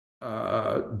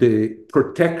the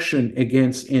protection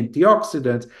against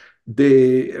antioxidants,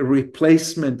 the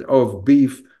replacement of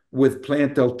beef with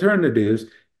plant alternatives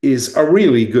is a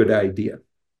really good idea.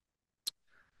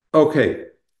 Okay.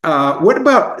 What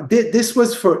about this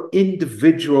was for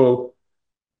individual,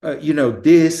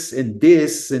 this and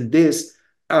this and this.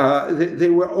 They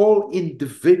were all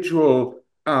individual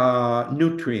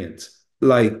nutrients.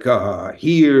 Like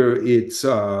here it's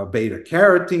beta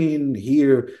carotene,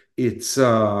 here it's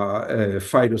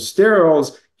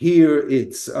phytosterols, here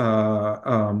it's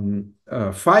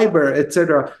fiber,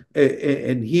 etc.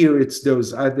 And here it's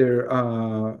those other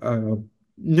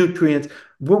nutrients.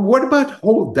 But what about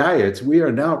whole diets? We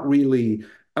are not really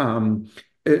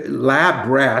lab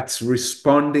rats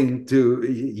responding to,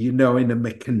 in a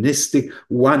mechanistic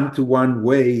one-to-one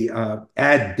way,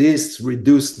 add this,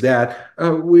 reduce that.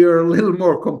 We are a little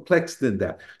more complex than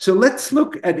that. So let's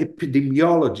look at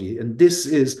epidemiology. And this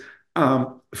is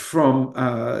from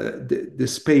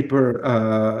this paper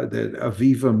that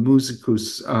Aviva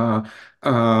Musicus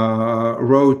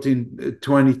wrote in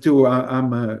 22.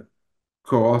 I'm a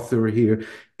co-author here.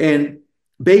 And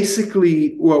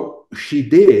basically what she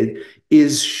did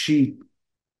is she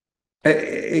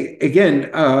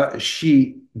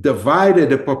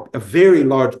divided a very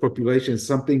large population,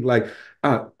 something like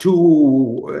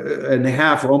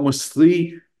 2.5, almost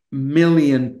 3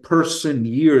 million person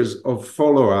years of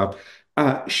follow-up.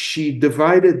 She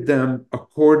divided them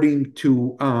according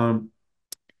to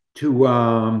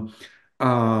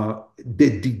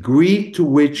the degree to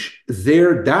which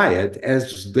their diet,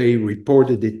 as they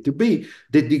reported it to be,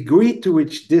 the degree to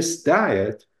which this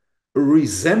diet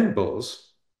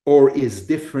resembles or is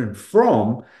different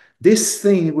from this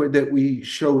thing that we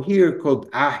show here called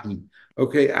AHI.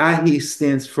 Okay, AHI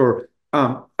stands for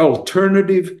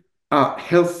Alternative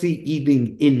Healthy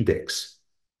Eating Index.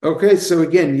 Okay, so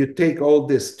again, you take all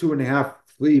this 2.5,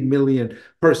 3 million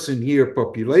person year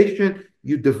population,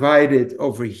 you divide it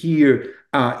over here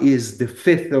is the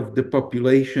fifth of the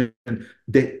population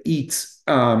that eats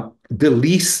the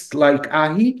least like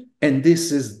ahi, and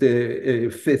this is the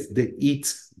fifth that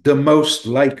eats the most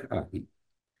like ahi.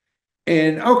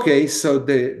 And okay, so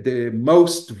the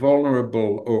most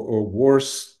vulnerable or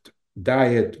worst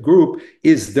diet group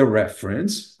is the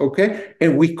reference, okay?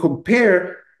 And we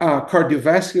compare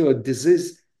cardiovascular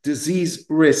disease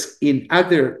risk in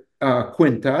other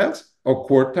quintiles or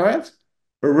quartiles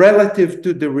relative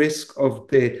to the risk of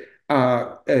the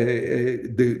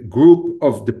group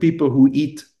of the people who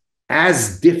eat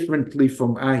as differently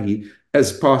from ahi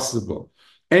as possible.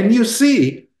 And you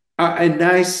see a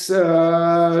nice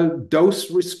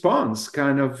dose response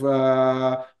kind of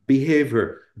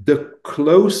behavior. The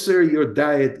closer your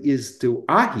diet is to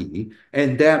ahi,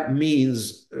 and that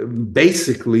means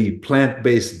basically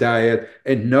plant-based diet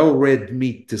and no red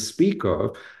meat to speak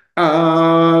of,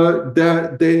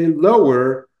 the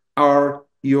lower are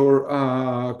your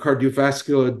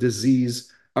cardiovascular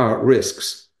disease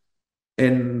risks.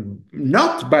 And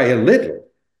not by a little.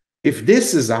 If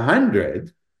this is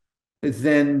 100,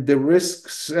 then the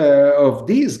risks of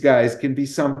these guys can be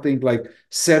something like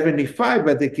 75,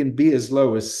 but they can be as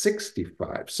low as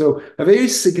 65. So a very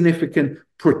significant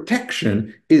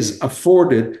protection is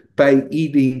afforded by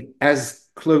eating as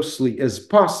closely as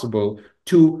possible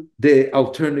to the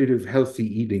alternative healthy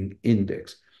eating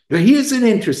index. Now, here's an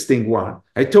interesting one.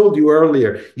 I told you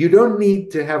earlier, you don't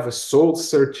need to have a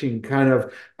soul-searching kind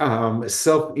of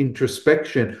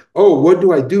self-introspection. Oh, what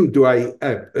do I do? Do I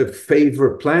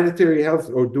favor planetary health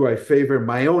or do I favor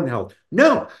my own health?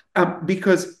 No,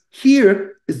 because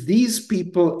here, these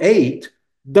people ate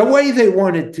the way they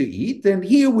wanted to eat, and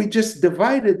here we just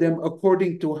divided them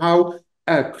according to how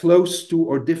close to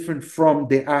or different from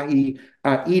the ahi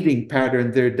eating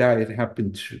pattern their diet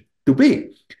happened to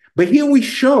be. But here we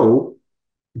show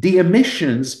the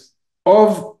emissions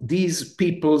of these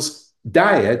people's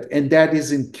diet, and that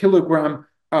is in kilogram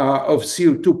of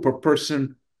CO2 per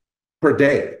person per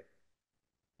day.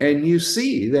 And you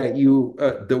see that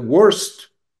the worst,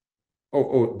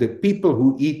 or the people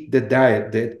who eat the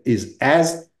diet that is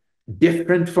as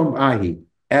different from ahi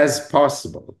as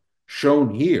possible,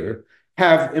 shown here,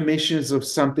 have emissions of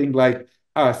something like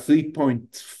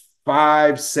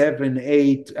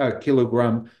 3.578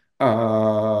 kilogram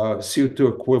CO2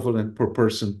 equivalent per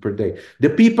person per day.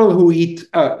 The people who eat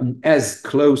as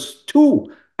close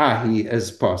to ahi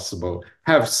as possible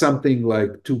have something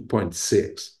like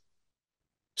 2.6.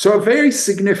 So a very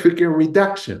significant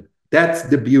reduction. That's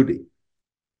the beauty.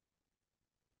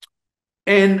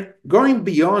 And going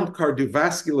beyond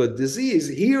cardiovascular disease,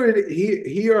 here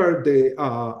are the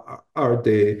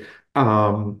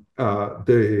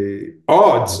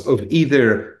odds of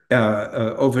either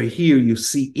over here you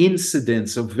see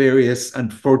incidents of various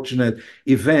unfortunate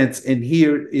events, and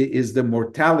here is the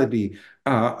mortality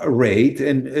rate,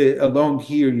 and along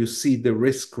here you see the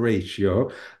risk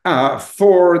ratio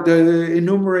for the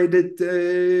enumerated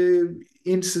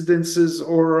incidences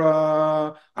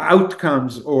or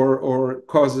outcomes or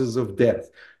causes of death.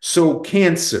 So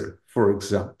cancer, for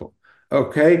example,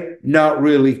 okay, not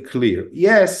really clear.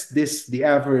 Yes, the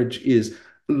average is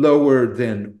lower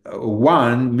than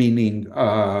one, meaning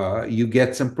you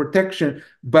get some protection,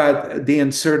 but the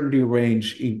uncertainty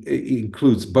range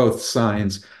includes both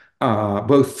signs,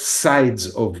 both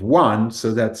sides of one,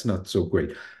 so that's not so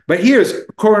great. But here's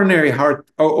coronary heart.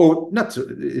 Not so.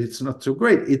 It's not so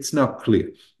great. It's not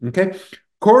clear. Okay,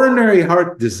 coronary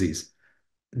heart disease.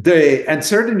 The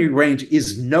uncertainty range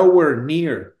is nowhere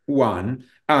near one.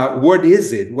 What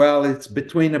is it? Well, it's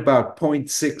between about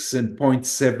 0.6 and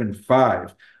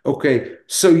 0.75. Okay,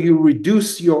 so you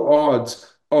reduce your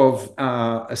odds of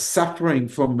suffering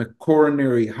from a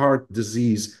coronary heart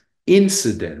disease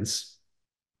incidence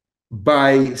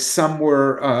by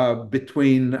somewhere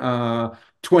between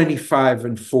 25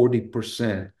 and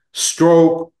 40%.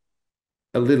 Stroke,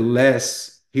 a little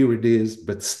less. Here it is,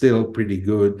 but still pretty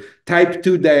good. Type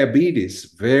 2 diabetes,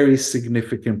 very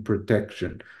significant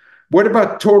protection. What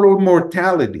about total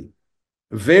mortality?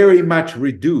 Very much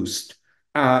reduced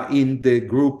in the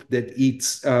group that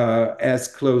eats as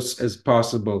close as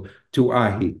possible to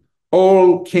ahi.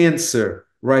 All cancer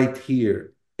right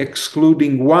here,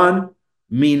 excluding one,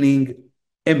 meaning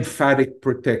emphatic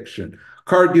protection.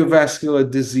 Cardiovascular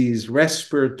disease,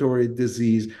 respiratory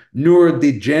disease,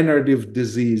 neurodegenerative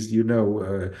disease,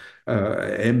 MS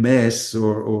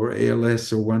or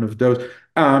ALS or one of those.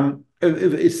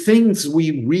 Things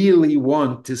we really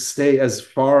want to stay as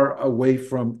far away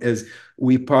from as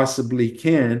we possibly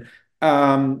can.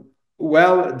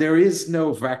 Well, there is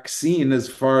no vaccine, as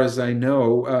far as I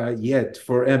know, yet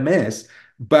for MS.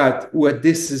 But what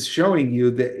this is showing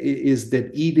you is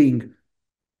that eating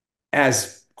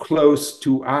as close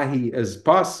to ahi as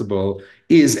possible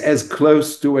is as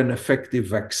close to an effective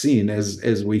vaccine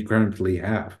as we currently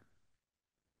have.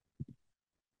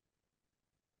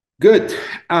 Good.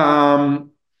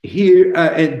 Here,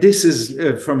 and this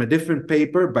is from a different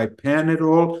paper by Panad.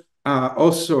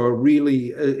 Also, a really,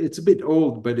 it's a bit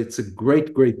old, but it's a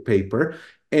great, great paper.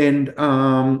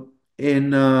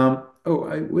 Oh,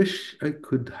 I wish I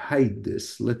could hide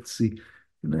this. Let's see.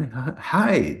 Can I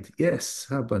hide? Yes.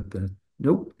 How about that?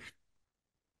 Nope.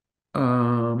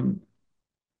 Um,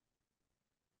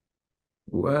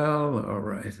 well, all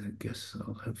right. I guess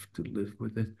I'll have to live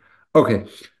with it. Okay.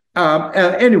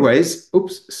 Anyways,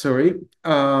 oops, sorry.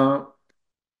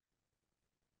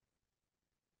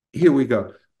 Here we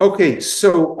go. Okay,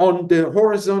 so on the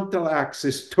horizontal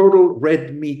axis, total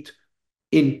red meat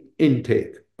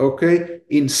intake, okay,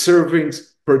 in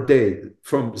servings per day,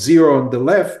 from 0 on the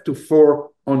left to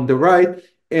 4 on the right.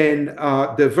 And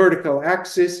the vertical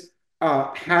axis,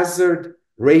 hazard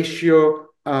ratio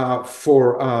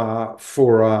for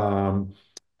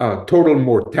total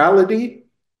mortality,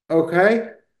 okay,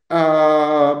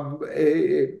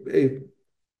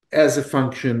 as a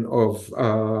function of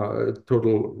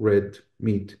total red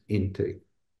meat intake.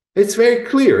 It's very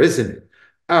clear, isn't it?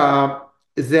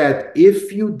 That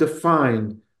if you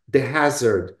define the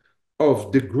hazard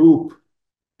of the group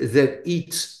that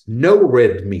eats no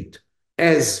red meat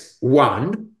as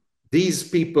one, these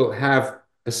people have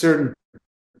a certain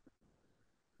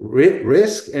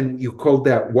risk, and you call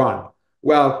that one.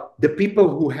 Well, the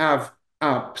people who have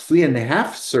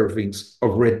 3.5 servings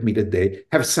of red meat a day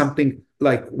have something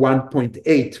like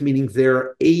 1.8, meaning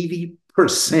they're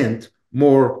 80%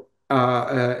 more,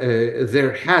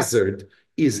 their hazard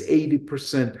is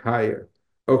 80% higher.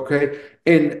 Okay.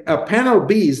 And panel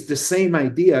B is the same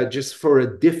idea, just for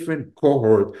a different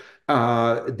cohort.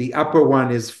 The upper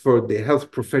one is for the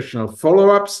health professional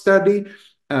follow-up study.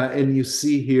 And you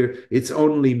see here, it's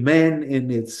only men,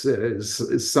 and it's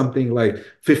something like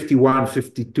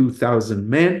 52,000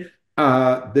 men.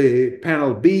 The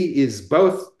panel B is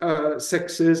both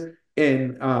sexes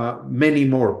and many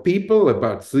more people,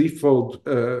 about threefold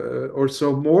or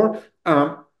so more.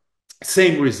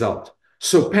 Same result.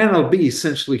 So panel B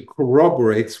essentially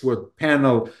corroborates what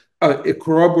it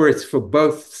corroborates for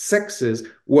both sexes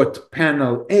what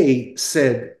panel A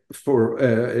said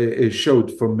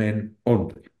showed for men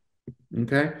only.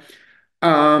 Okay.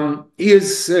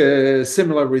 Here's a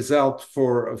similar result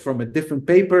from a different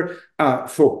paper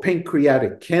for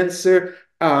pancreatic cancer.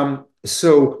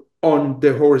 So on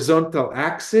the horizontal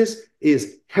axis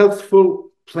is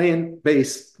healthful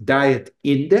plant-based diet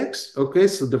index. Okay,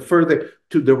 so the further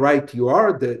to the right you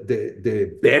are,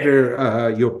 the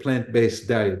better your plant-based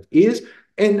diet is.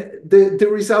 And the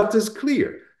result is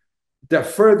clear. The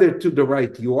further to the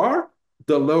right you are,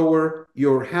 the lower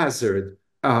your hazard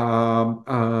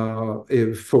for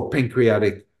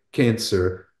pancreatic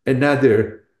cancer,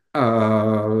 another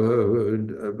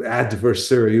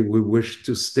adversary we wish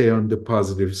to stay on the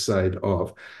positive side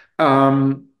of.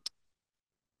 Um,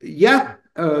 yeah,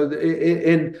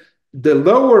 and the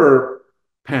lower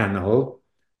panel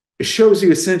shows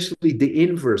you essentially the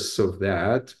inverse of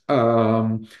that.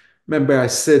 Remember, I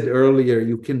said earlier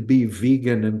you can be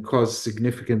vegan and cause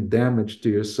significant damage to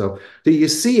yourself. Do you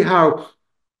see how,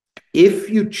 if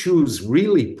you choose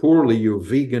really poorly your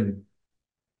vegan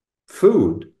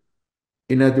food,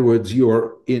 in other words,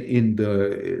 you're in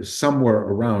the somewhere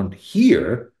around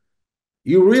here,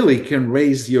 you really can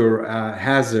raise your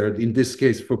hazard, in this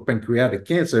case for pancreatic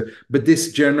cancer, but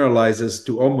this generalizes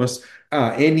to almost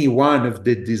any one of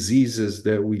the diseases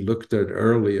that we looked at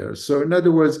earlier. So, in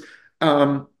other words,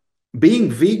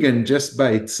 being vegan just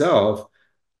by itself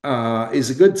is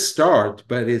a good start,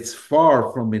 but it's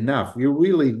far from enough. You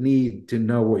really need to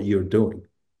know what you're doing.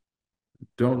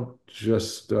 Don't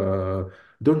just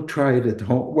don't try it at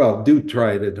home. Well, do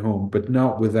try it at home, but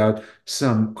not without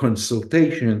some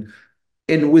consultation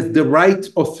and with the right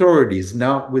authorities,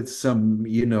 not with some,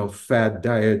 fad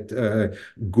diet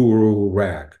guru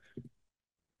rag.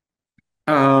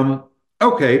 Um,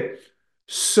 okay,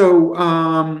 so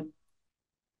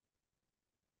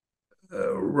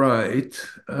right,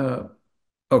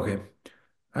 okay.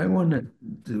 I want to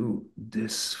do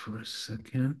this for a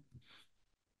second.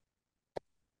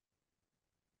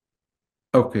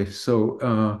 Okay, so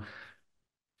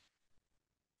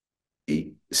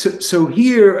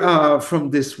here from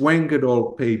this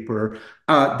Wangadol paper,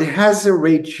 the hazard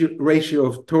ratio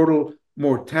of total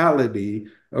mortality,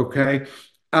 okay,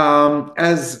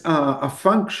 as a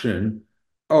function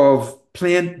of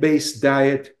plant-based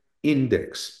diet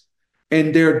index.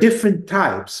 And there are different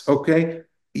types, okay?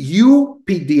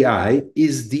 UPDI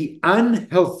is the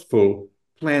unhealthful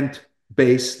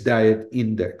plant-based diet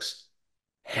index.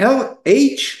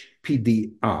 HPDI,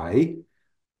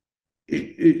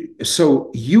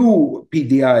 so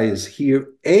UPDI is here,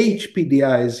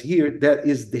 HPDI is here, that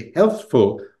is the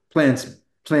healthful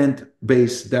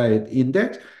plant-based diet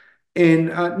index. And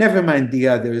never mind the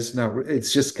others now,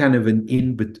 it's just kind of an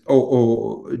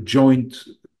or joint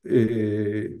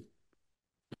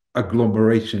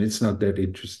agglomeration. It's not that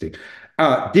interesting.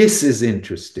 This is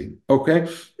interesting, okay?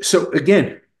 So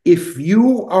again, if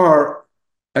you are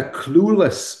a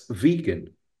clueless vegan,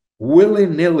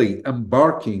 willy-nilly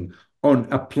embarking on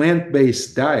a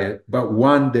plant-based diet, but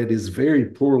one that is very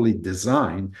poorly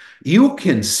designed, you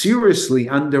can seriously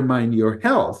undermine your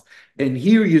health. And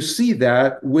here you see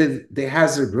that with the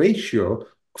hazard ratio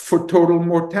for total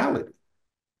mortality.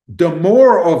 The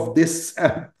more of this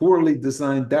poorly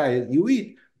designed diet you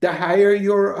eat, the higher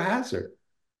your hazard.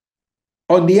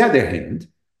 On the other hand,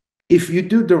 if you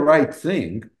do the right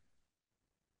thing,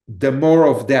 the more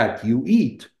of that you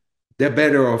eat, the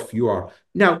better off you are.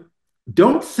 Now,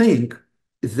 don't think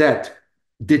that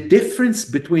the difference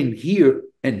between here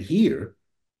and here,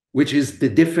 which is the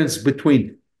difference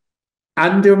between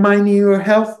undermining your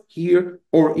health here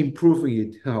or improving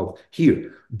your health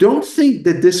here, don't think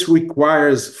that this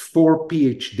requires 4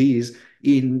 PhDs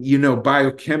in,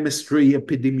 biochemistry,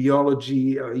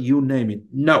 epidemiology, you name it.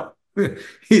 No,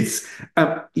 it's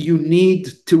you need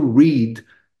to read.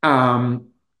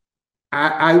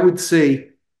 I would say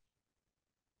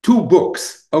 2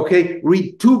 books. Okay,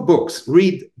 read 2 books.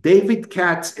 Read David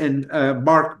Katz and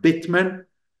Mark Bittman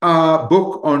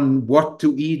book on what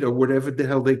to eat or whatever the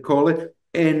hell they call it,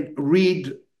 and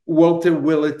read Walter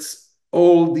Willett's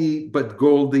Oldie but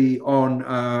Goldie on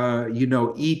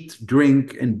eat,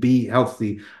 drink, and be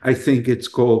healthy. I think it's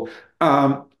called.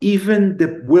 Even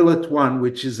the Willett one,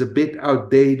 which is a bit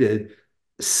outdated,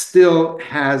 still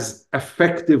has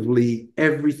effectively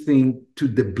everything to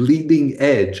the bleeding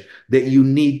edge that you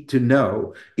need to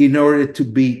know in order to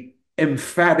be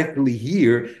emphatically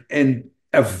here and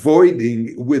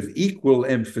avoiding with equal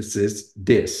emphasis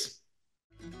this.